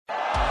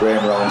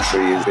Graham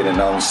Rowntree has been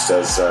announced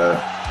as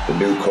the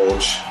new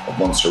coach of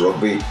Munster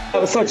Rugby.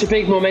 That was such a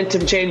big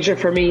momentum changer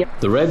for me.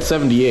 The Red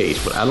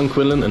 78 with Alan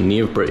Quillan and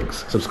Niamh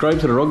Briggs. Subscribe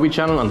to the Rugby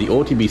channel on the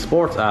OTB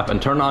Sports app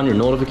and turn on your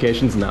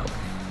notifications now.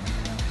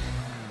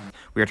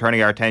 We are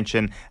turning our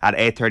attention at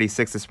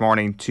 8:36 this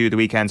morning to the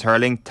weekend's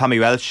hurling.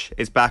 Tommy Walsh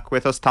is back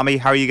with us. Tommy,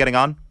 how are you getting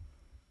on?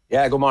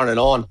 Yeah, good morning,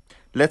 Owen.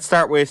 Let's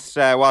start with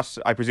what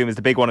I presume is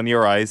the big one in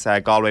your eyes,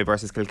 Galway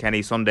versus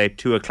Kilkenny, Sunday,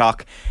 2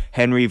 o'clock,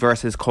 Henry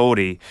versus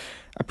Cody.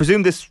 I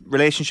presume this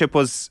relationship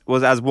was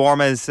as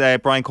warm as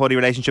Brian Cody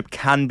relationship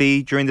can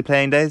be during the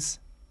playing days?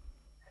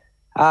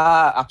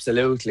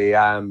 Absolutely.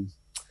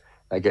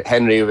 Like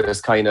Henry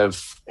was kind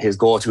of his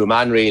go-to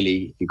man,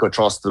 really. You could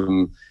trust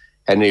him.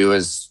 Henry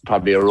was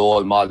probably a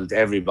role model to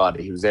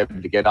everybody. He was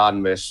able to get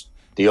on with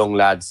the young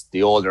lads,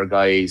 the older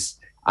guys,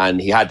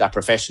 and he had that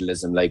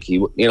professionalism. Like he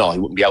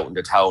wouldn't be out in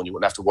the town. You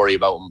wouldn't have to worry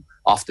about him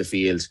off the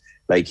field.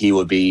 Like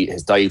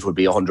his diet would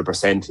be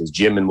 100%, his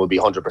gymming would be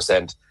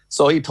 100%.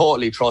 So he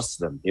totally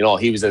trusted him.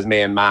 He was his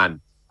main man.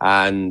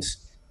 And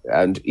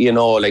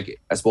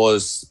like I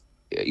suppose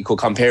you could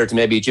compare it to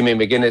maybe Jimmy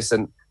McGuinness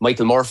and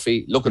Michael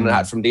Murphy, looking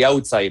at it from the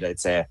outside, I'd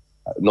say.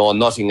 Know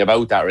nothing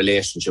about that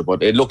relationship,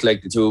 but it looked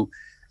like the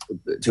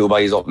two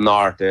boys up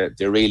north,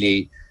 they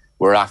really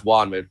were at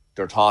one with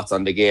their thoughts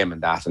on the game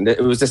and that. And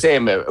it was the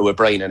same with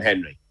Brian and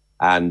Henry.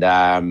 And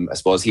I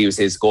suppose he was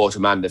his go-to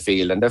man in the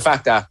field. And the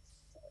fact that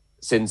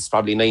since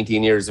probably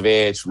 19 years of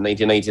age, from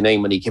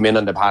 1999 when he came in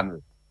on the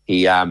panel,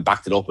 he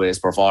backed it up with his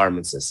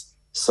performances.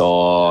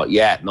 So,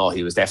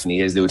 he was definitely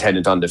his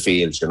lieutenant on the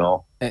field,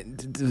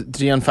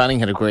 Dion Fanning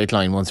had a great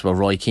line once about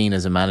Roy Keane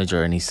as a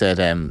manager, and he said,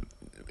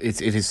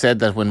 it is said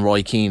that when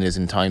Roy Keane is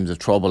in times of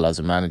trouble as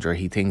a manager,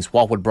 he thinks,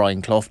 what would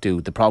Brian Clough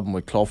do? The problem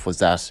with Clough was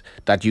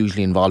that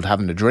usually involved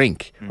having a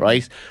drink,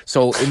 right?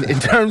 So in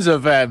terms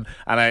of, and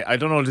I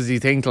don't know, does he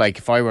think, like,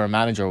 if I were a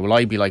manager, will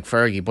I be like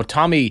Fergie? But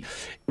Tommy,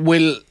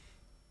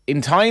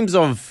 in times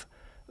of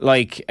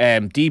like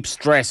deep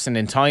stress and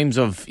in times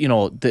of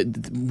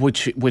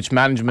which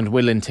management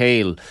will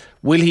entail,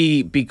 will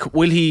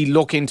he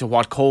look into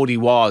what Cody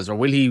was, or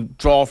will he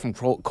draw from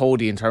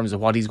Cody in terms of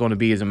what he's going to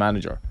be as a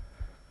manager?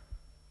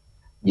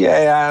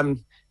 Yeah,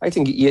 I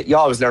think you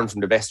always learn from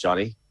the best,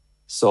 Johnny.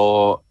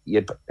 So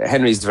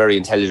Henry's a very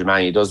intelligent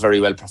man. He does very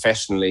well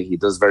professionally. He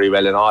does very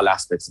well in all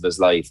aspects of his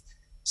life.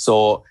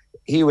 So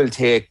he will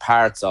take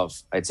parts of,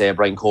 I'd say,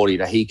 Brian Cody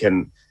that he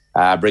can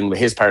bring with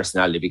his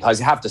personality, because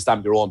you have to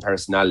stamp your own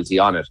personality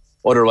on it.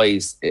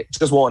 Otherwise, it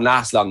just won't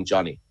last long,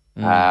 Johnny.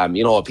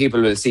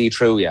 People will see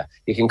through you.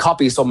 You can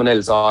copy someone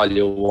else all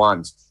you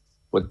want,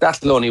 but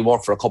that'll only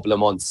work for a couple of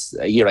months,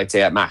 a year, I'd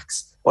say, at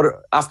max. But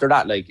after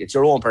that, like, it's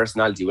your own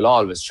personality will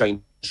always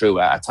shine through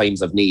at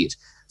times of need.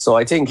 So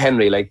I think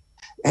Henry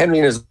in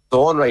his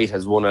own right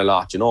has won a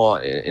lot,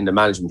 in the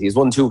management. He's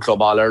won 2 Club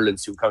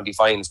All-Irelands, 2 county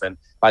finals when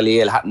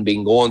Ballyale hadn't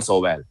been going so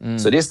well.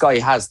 So this guy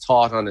has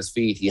thought on his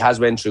feet. He has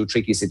went through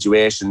tricky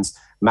situations,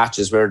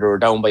 matches where they were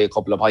down by a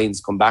couple of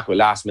points, come back with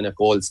last-minute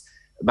goals,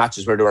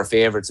 matches where they were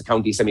favourites, a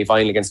county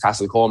semi-final against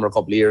Castlecomer a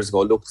couple of years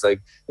ago. It looks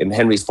like in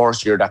Henry's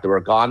first year that they were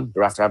gone.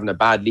 They're after having a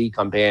bad league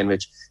campaign,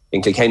 which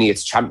in Kilkenny,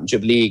 it's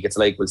Championship League. It's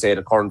like, we'll say,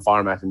 the current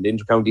format in the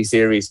Inter-County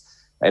Series.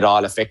 It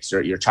all affects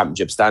your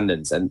championship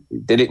standings. And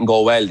they didn't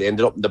go well. They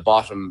ended up in the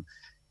bottom.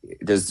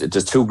 There's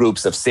 2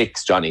 groups of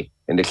 6, Johnny,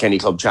 in the Kenny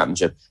Club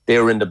Championship. They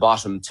were in the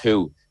bottom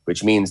 2,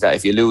 which means that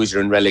if you lose,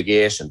 you're in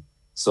relegation.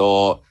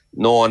 So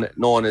no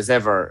one has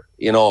ever,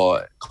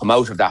 come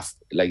out of that.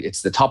 Like,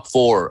 it's the top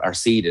 4 are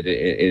seeded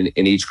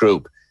in each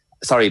group.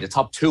 Sorry, the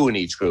top 2 in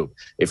each group.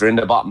 If you're in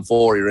the bottom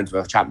 4, you're into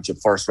a championship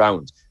first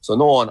round. So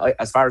no one,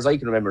 as far as I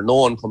can remember, no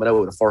one coming out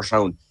of the first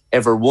round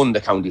ever won the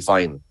county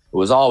final. It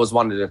was always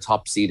one of the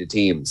top seeded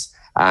teams.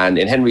 And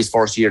in Henry's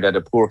first year, they had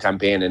a poor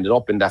campaign, ended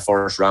up in that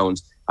first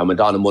round and went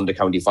on and won the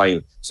county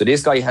final. So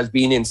this guy has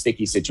been in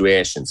sticky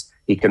situations.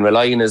 He can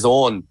rely on his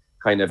own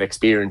kind of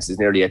experiences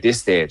nearly at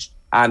this stage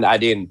and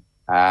add in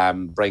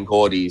Brian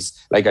Cody's.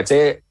 Like, I'd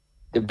say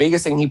the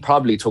biggest thing he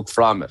probably took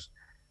from it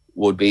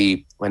would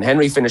be when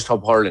Henry finished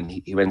up hurling,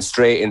 he went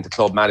straight into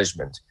club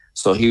management.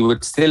 So he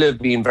would still have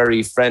been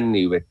very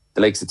friendly with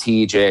the likes of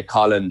TJ,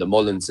 Colin, the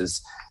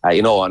Mullinses,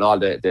 and all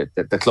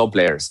the club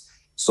players.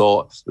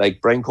 So,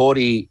 like, Brian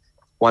Cody,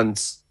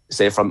 once,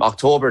 say, from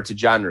October to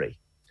January,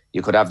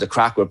 you could have the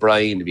crack with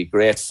Brian. It'd be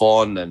great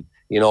fun and,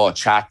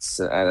 chats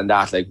and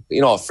that, like,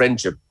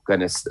 friendship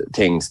kind of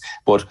things.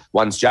 But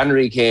once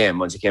January came,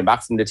 once you came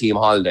back from the team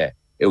holiday,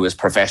 it was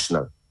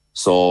professional.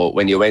 So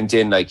when you went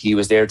in, like, he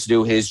was there to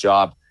do his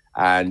job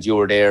and you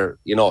were there,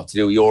 to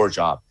do your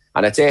job.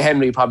 And I'd say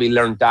Henry probably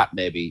learned that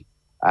maybe,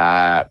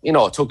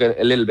 took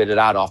a little bit of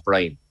that off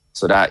Brian,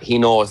 so that he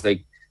knows,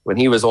 like, when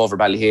he was over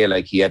Ballyhale,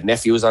 like, he had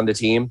nephews on the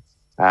team,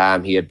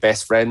 he had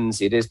best friends,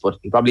 but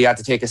he probably had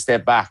to take a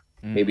step back,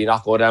 maybe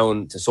not go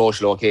down to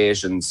social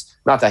occasions.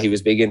 Not that he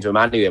was big into him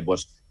anyway,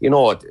 but,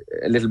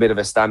 a little bit of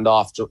a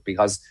standoff, just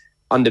because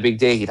on the big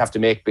day he'd have to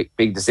make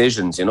big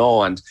decisions,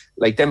 and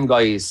like them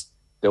guys,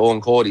 the own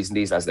Codys and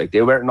these guys, like,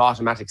 they weren't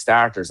automatic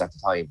starters at the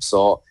time.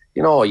 So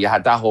you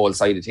had that whole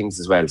side of things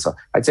as well. So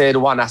I'd say the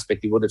one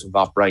aspect you would have took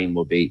off Brian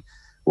would be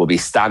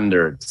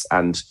standards,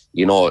 and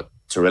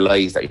to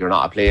realise that you're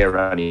not a player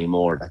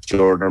anymore, that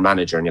you're their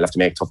manager and you'll have to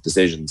make tough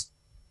decisions.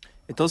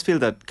 It does feel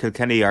that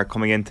Kilkenny are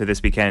coming into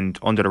this weekend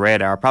under the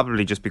radar,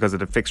 probably just because of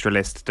the fixture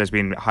list. There's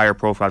been higher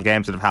profile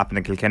games that have happened,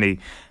 and Kilkenny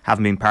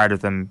haven't been part of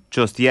them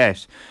just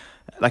yet.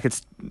 Like,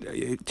 it's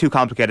too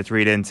complicated to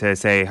read into,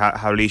 say,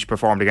 how Laois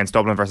performed against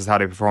Dublin versus how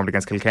they performed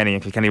against Kilkenny,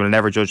 and Kilkenny will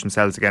never judge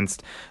themselves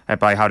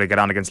by how they get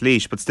on against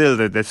Laois. But still,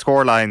 the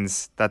score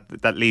lines that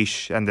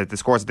Laois and the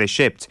scores that they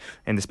shipped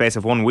in the space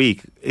of 1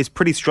 week is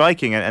pretty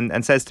striking,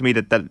 and says to me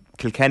that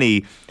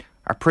Kilkenny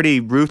are pretty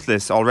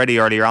ruthless already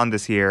earlier on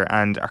this year,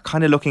 and are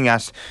kind of looking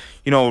at,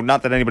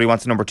 not that anybody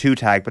wants a number 2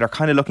 tag, but are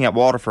kind of looking at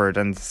Waterford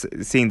and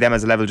seeing them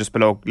as a level just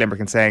below Limerick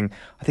and saying,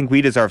 I think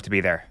we deserve to be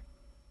there.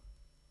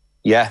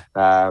 Yeah,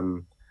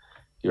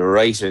 you're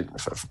right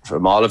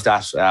from all of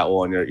that,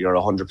 Owen. You're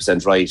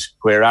 100% right.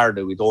 Where are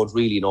they? We don't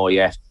really know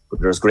yet,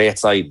 but there's great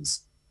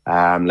signs.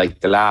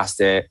 Like the last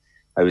day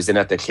I was in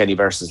at the Kenny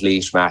versus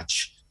Laois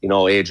match,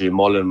 Adrian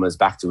Mullen was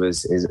back to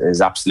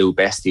his absolute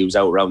best. He was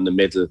out around the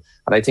middle,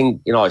 and I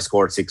think I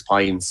scored 6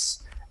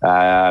 points.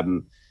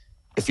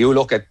 If you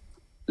look at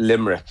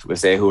Limerick, we'll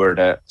say, who are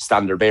the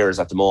standard bearers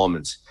at the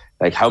moment,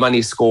 like how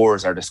many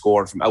scores are they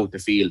scoring from out the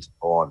field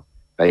on?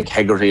 Like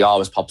Hegarty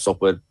always pops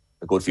up with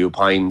a good few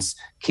points,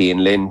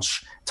 Cian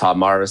Lynch, Tom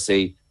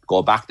Morrissey,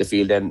 go back the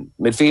field. Then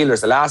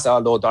midfielders,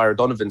 although Dara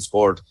Donovan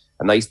scored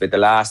a nice bit the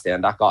last day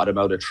and that got him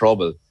out of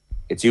trouble,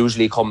 it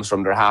usually comes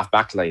from their half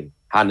back line.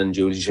 Hannon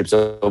usually ships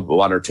up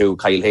 1 or 2,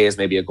 Kyle Hayes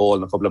maybe a goal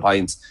and a couple of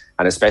points,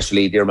 and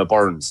especially Diarmaid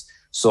Burns.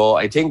 So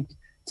I think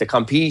to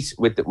compete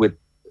with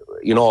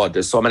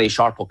there's so many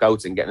sharp hook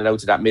outs and getting it out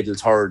to that middle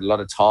third, a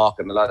lot of talk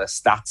and a lot of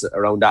stats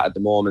around that at the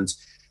moment.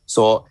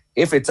 So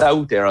if it's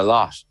out there a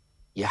lot,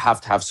 you have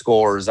to have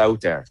scorers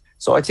out there.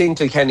 So I think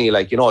Kilkenny,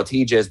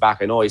 TJ's back.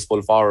 I know he's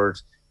full forward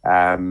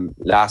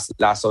last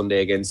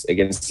Sunday against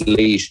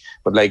Laois,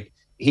 but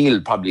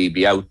he'll probably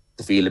be out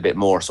the field a bit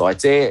more. So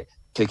I'd say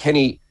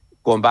Kilkenny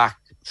going back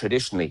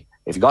traditionally,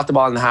 if you got the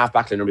ball in the half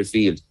back line or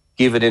midfield,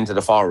 give it into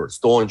the forwards.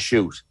 Don't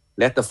shoot.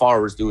 Let the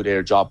forwards do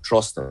their job.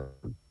 Trust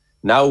them.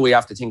 Now we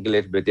have to think a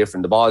little bit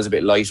different. The ball is a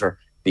bit lighter.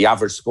 The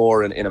average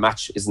score in a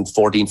match isn't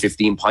 14,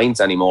 15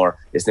 points anymore.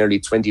 It's nearly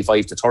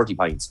 25 to 30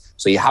 points.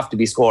 So you have to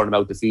be scoring them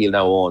out the field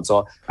now on.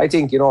 So I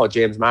think,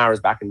 James Maher is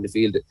back in the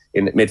field,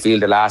 in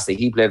midfield the last day.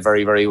 He played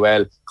very, very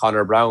well.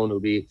 Conor Brown will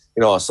be,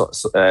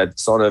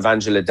 son of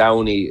Angela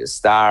Downey,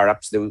 star,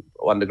 absolute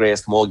one of the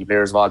greatest camogie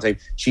players of all time.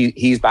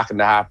 He's back in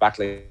the half back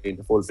line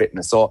to full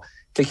fitness. So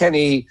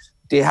Kilkenny,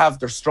 they have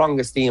their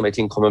strongest team, I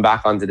think, coming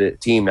back onto the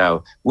team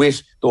now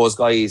with those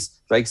guys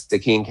like the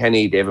Cian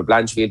Kenny, David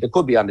Blanchfield. They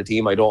could be on the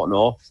team, I don't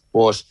know.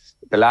 But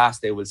the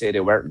last day will say they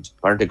weren't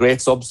a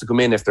great subs to come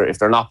in if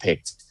they're not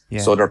picked. Yeah.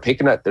 So they're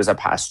picking it. There's a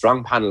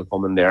strong panel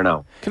coming there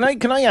now.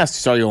 Can I ask,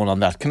 sorry, Owen, on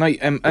that? Can I?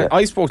 Yeah.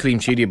 I spoke to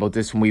Liam Sheedy about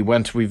this when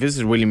we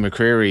visited William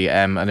McCreary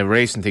and a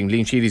racing thing.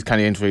 Liam Sheedy's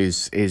kind of into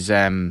his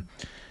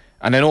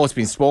and I know it's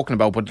been spoken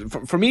about,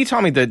 but for me,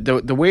 Tommy,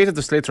 the weight of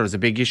the sliotar is a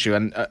big issue.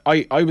 And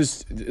I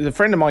was a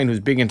friend of mine who's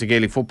big into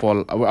Gaelic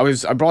football.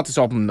 I brought this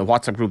up in the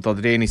WhatsApp group the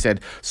other day, and he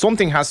said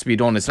something has to be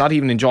done. It's not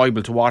even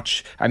enjoyable to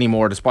watch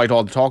anymore, despite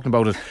all the talking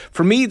about it.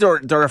 For me, there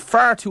are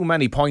far too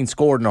many points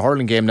scored in a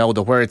hurling game now,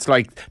 where it's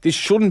like this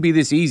shouldn't be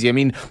this easy. I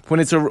mean,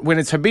 when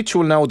it's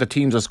habitual now that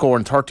teams are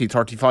scoring 30,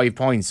 35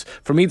 points,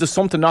 for me, there's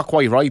something not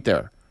quite right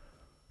there.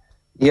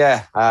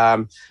 Yeah,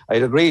 I'd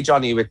agree,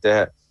 Johnny, with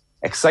the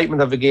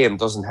excitement of a game.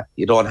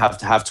 You don't have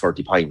to have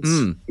 30 points.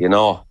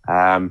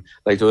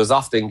 There was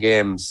often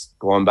games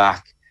going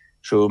back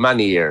through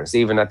many years,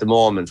 even at the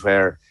moment,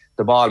 where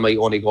the ball might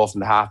only go from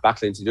the half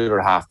back line to the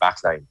other half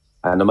back line,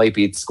 and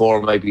the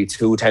score might be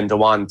 2-10 to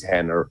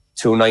 1-10 or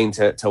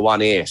 2-9 to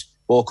 1-8.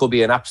 But it could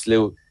be an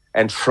absolute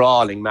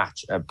enthralling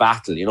match, a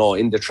battle,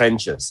 in the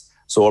trenches.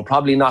 So we're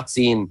probably not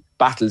seeing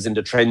battles in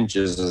the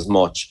trenches as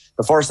much.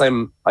 The first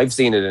time I've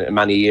seen it in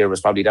many years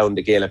was probably down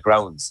the Gaelic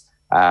grounds.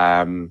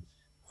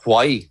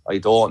 Why? I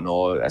don't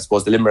know. I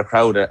suppose the Limerick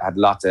crowd had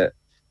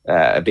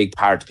a big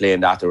part to play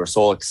in that. They were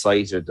so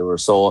excited. They were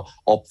so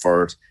up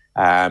for it.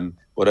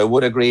 But I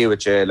would agree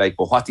with you,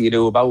 but what do you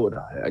do about it?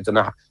 I don't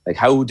know.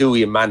 How do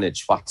you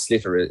manage what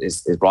sliotar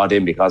is brought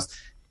in? Because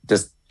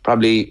there's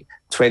probably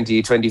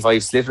 20,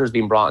 25 sliotars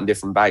being brought in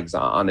different bags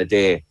on a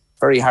day.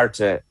 Very hard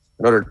to,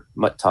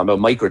 talking about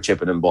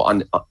microchipping them,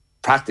 but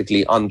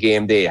practically on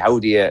game day, how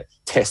do you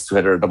test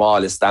whether the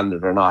ball is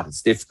standard or not?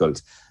 It's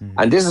difficult.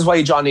 And this is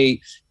why,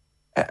 Johnny,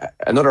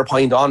 another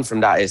point on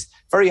from that is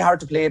very hard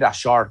to play that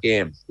short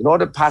game.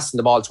 That passing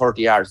the ball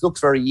 30 yards looks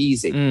very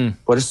easy,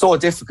 but it's so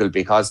difficult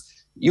because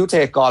you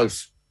take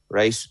golf,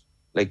 right?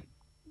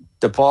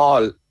 The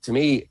ball, to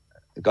me,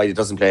 the guy that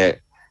doesn't play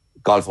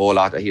golf a whole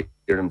lot, I hear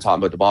him talking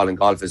about the ball in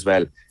golf as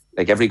well.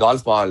 Every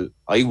golf ball,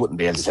 I wouldn't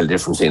be able to tell the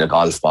difference between a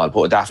golf ball,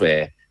 put it that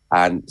way.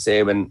 And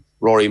say when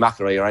Rory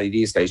McIlroy or any of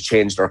these guys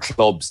change their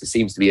clubs, it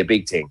seems to be a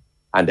big thing,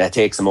 and it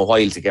takes them a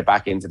while to get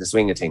back into the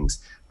swing of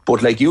things.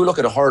 But you look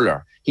at a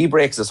hurler, he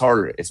breaks his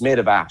hurler, it's made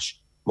of ash,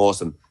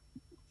 most of them.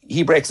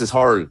 he breaks his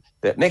hurl,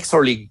 the next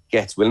hurl he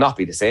gets will not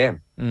be the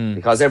same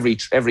because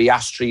every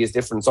ash tree is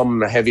different.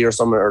 Some are heavier,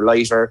 some are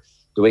lighter.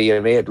 The way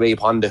you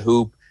upon the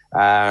hoop,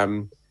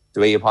 the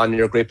way upon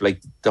your grip,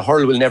 like the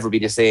hurl will never be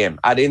the same.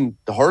 Add in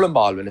the hurling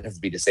ball will never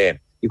be the same.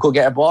 You could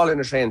get a ball in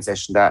a training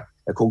session that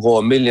it could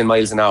go 1,000,000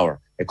 miles an hour.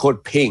 It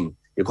could ping.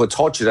 You could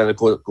touch it and it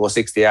could go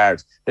 60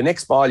 yards. The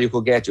next ball you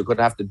could get, you could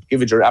have to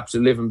give it your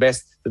absolute living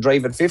best to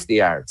drive it 50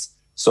 yards.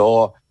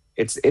 So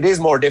it is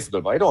more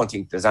difficult, but I don't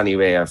think there's any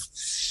way of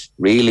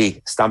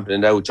really stamping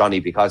it out, Johnny,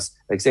 because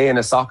like say in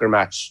a soccer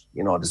match,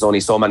 there's only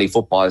so many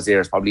footballs there.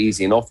 It's probably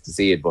easy enough to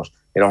see it, but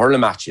in a hurling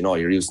match,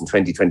 you're using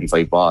 20,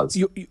 25 balls.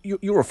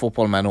 You're a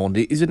football man, Owen.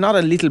 Is it not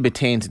a little bit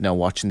tainted now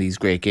watching these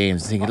great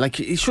games? Thinking like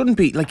it shouldn't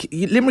be like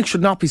Limerick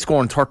should not be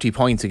scoring 30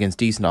 points against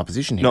decent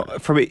opposition here. No,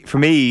 for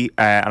me,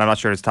 and I'm not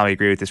sure if Tommy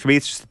agree with this. For me,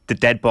 it's just the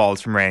dead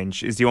balls from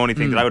range is the only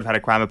thing that I would have had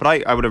a cram at.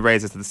 But I would have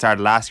raised this at the start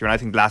of last year, and I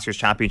think last year's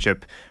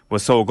championship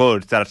was so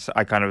good that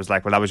I kind of was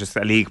like, well, that was just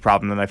a league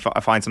problem. And I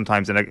find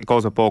sometimes, and it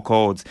goes with both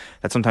codes,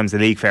 that sometimes the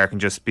league fare can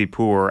just be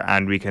poor,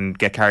 and we can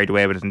get carried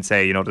away with it and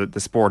say, the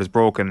sport is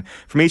broken.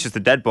 For me, it's just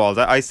the dead balls.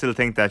 I still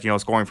think that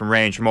scoring from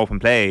range, from open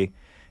play,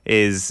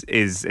 is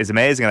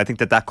amazing, and I think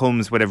that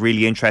comes with a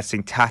really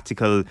interesting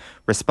tactical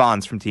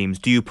response from teams.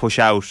 Do you push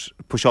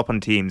up on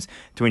teams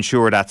to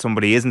ensure that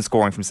somebody isn't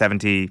scoring from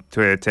 70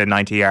 to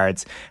 90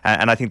 yards?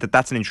 And I think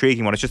that's an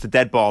intriguing one. It's just the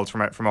dead balls from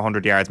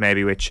 100 yards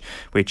maybe, which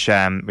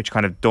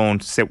kind of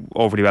don't sit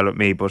overly well with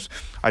me. But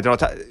I don't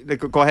know.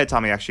 Go ahead,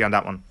 Tommy. Actually, on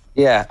that one.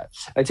 Yeah,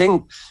 I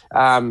think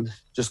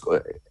just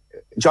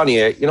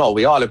Johnny.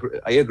 We all agree.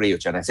 I agree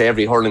with you, and I say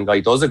every hurling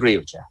guy does agree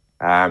with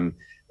you.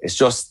 It's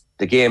just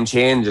the game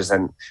changes,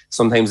 and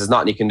sometimes there's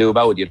nothing you can do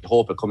about it. You'd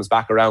hope it comes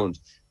back around.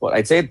 But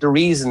I'd say the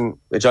reason,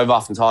 which I've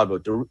often thought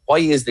about, why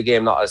is the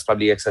game not as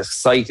probably as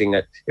exciting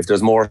if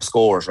there's more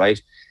scores,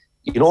 right?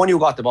 When you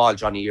got the ball,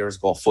 Johnny, years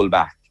ago, full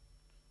back,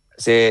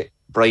 say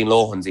Brian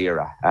Lohan's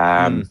era,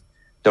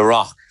 The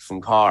Rock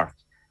from Cork,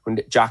 when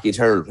Jackie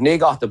Turl, when they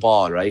got the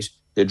ball, right,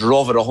 they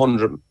drove it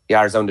 100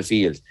 yards down the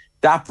field.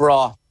 That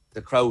brought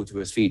the crowd to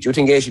his feet. You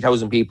think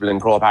 80,000 people in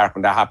Croke Park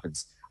when that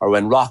happens? Or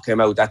when Rock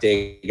came out that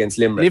day against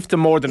Limerick. Lift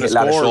them more than a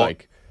score,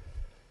 like.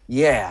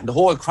 Yeah, and the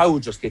whole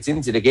crowd just gets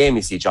into the game,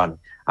 you see, John.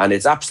 And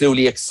it's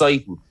absolutely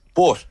exciting.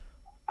 But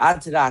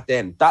add to that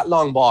then, that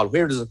long ball,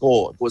 where does it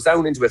go? It goes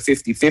down into a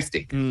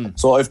 50-50.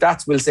 So if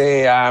that's, we'll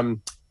say,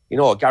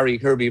 Gary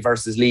Kirby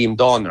versus Liam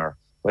Dunn, or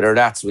whether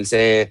that's, we'll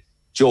say,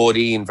 Joe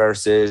Dean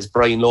versus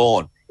Brian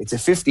Lohan, it's a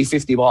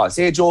 50-50 ball.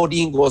 Say Joe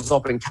Dean goes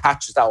up and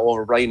catches that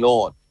over Brian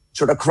Lohan.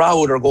 Sure, the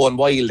crowd are going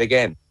wild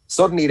again.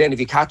 Suddenly then if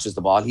he catches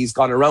the ball, he's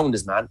gone around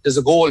his man, there's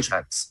a goal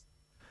chance.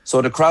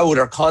 So the crowd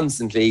are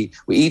constantly,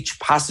 with each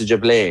passage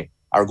of play,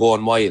 are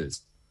going wild.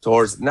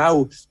 Towards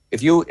now,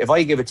 if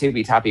I give a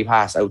tippy-tappy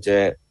pass out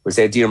to, we'll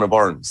say, Diarmaid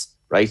Burns,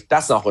 right,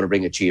 that's not going to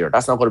bring a cheer.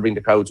 That's not going to bring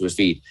the crowd to his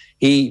feet.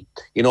 He,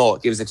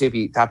 gives a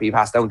tippy-tappy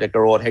pass down to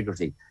Gerard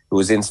Hegarty,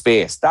 who's in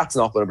space. That's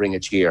not going to bring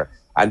a cheer.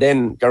 And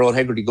then Gerard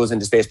Hegarty goes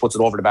into space, puts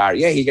it over the bar.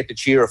 Yeah, he'll get the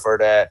cheer for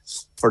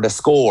the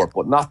score,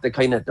 but not the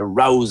kind of the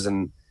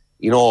rousing,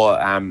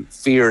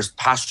 fierce,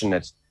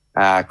 passionate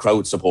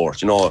crowd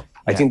support.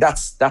 I think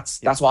that's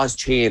what has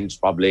changed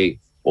probably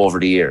over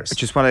the years. I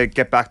just want to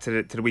get back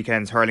to the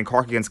weekend's hurling.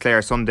 Cork against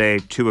Clare Sunday,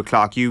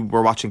 2:00. You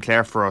were watching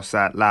Clare for us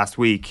last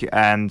week,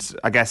 and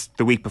I guess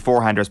the week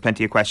beforehand there was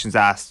plenty of questions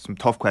asked, some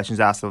tough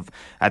questions asked of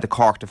the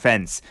Cork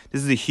defence.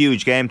 This is a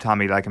huge game,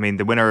 Tommy.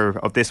 The winner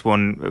of this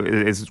one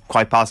is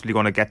quite possibly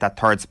going to get that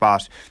third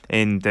spot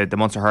in the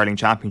Munster Hurling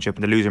Championship,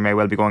 and the loser may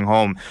well be going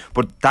home.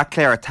 But that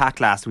Clare attack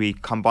last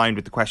week, combined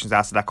with the questions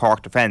asked of that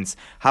Cork defence,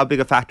 how big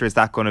a factor is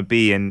that going to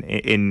be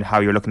in how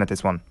you're looking at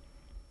this one?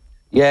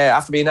 Yeah,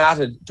 after being at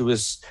it, there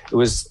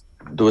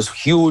was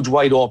huge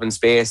wide open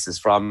spaces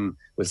from,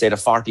 we'll say, the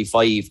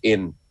 45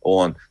 in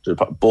on.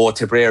 Both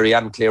Tipperary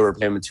and Clare were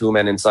playing with two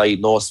men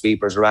inside, no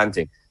sweepers or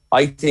anything.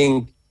 I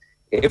think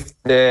if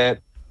the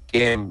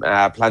game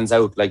plans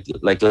out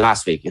like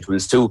last week, it will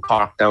suit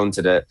Cork down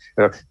to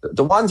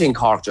the one thing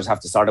Cork just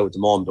have to start out at the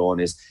moment on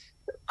is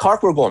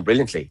Cork were going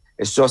brilliantly.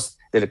 It's just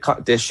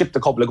they shipped a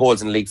couple of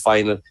goals in the league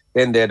final,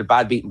 then they had a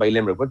bad beating by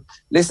Limerick. But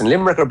listen,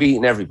 Limerick are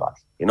beating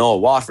everybody.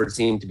 Waterford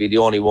seemed to be the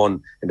only one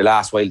in the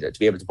last while to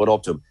be able to put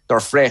up to them. They're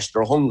fresh,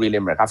 they're hungry,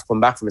 Limerick, have to come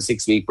back from a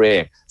 6-week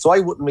break. So I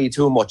wouldn't read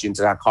too much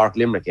into that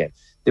Cork-Limerick yet.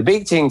 The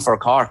big thing for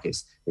Cork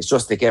is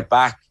just to get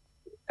back,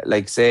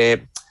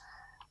 say,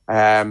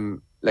 I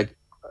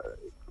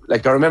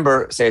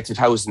remember, say,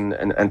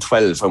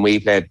 2012 when we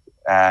played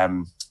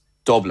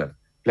Dublin.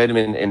 Played them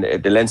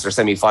in the Leinster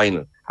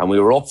semi-final, and we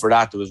were up for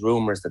that. There was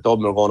rumours that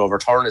Dublin were going to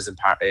overturn us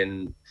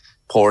in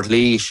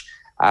Portlaoise,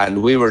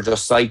 and we were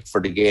just psyched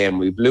for the game.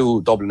 We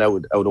blew Dublin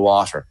out of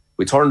water.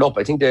 We turned up,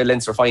 I think the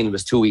Leinster final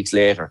was 2 weeks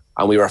later,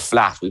 and we were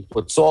flat. We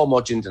put so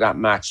much into that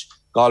match.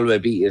 Galway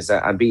beat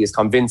us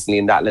convincingly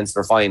in that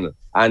Leinster final,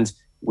 and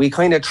we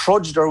kind of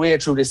trudged our way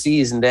through the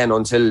season then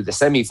until the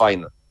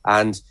semi-final.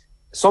 And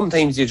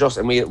sometimes you just,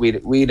 and we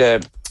had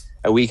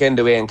a weekend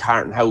away in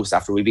Carton House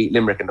after we beat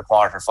Limerick in the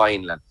quarter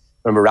final. And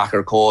remember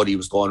Racker Cody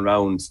was going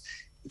around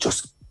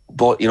just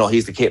but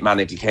he's the kit man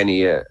at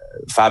Kilkenny, a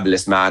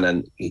fabulous man,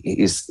 and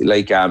he's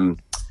like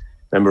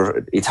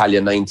remember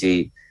Italian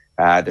 90,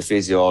 the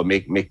physio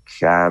Mick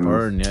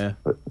Byrne,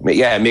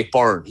 Mick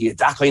Byrne. He's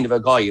that kind of a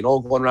guy,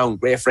 going around,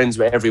 great friends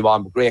with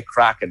everyone, great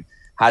crack, and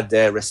had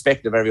the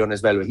respect of everyone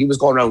as well. He was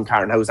going around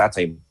Carton House that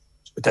time.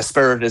 The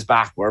spirit is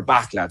back. We're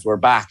back, lads. We're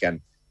back.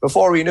 And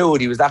before we knew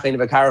it, he was that kind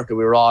of a character.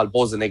 We were all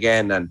buzzing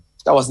again, and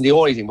that wasn't the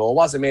only thing, but it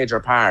was a major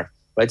part.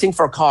 But I think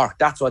for Cork,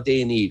 that's what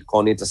they need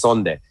going into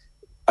Sunday.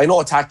 I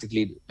know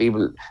tactically,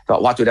 people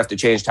thought, what would have to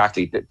change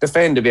tactically?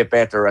 Defend a bit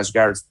better as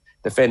regards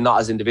defend, not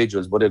as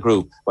individuals, but a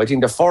group. But I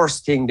think the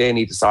first thing they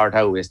need to sort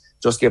out is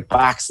just get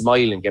back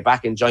smiling, get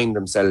back enjoying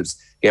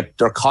themselves, get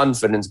their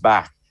confidence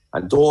back,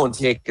 and don't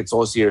take it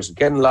so serious. We're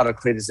getting a lot of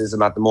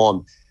criticism at the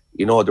moment.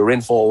 They're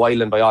in for a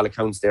while, and by all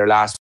accounts, there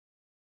last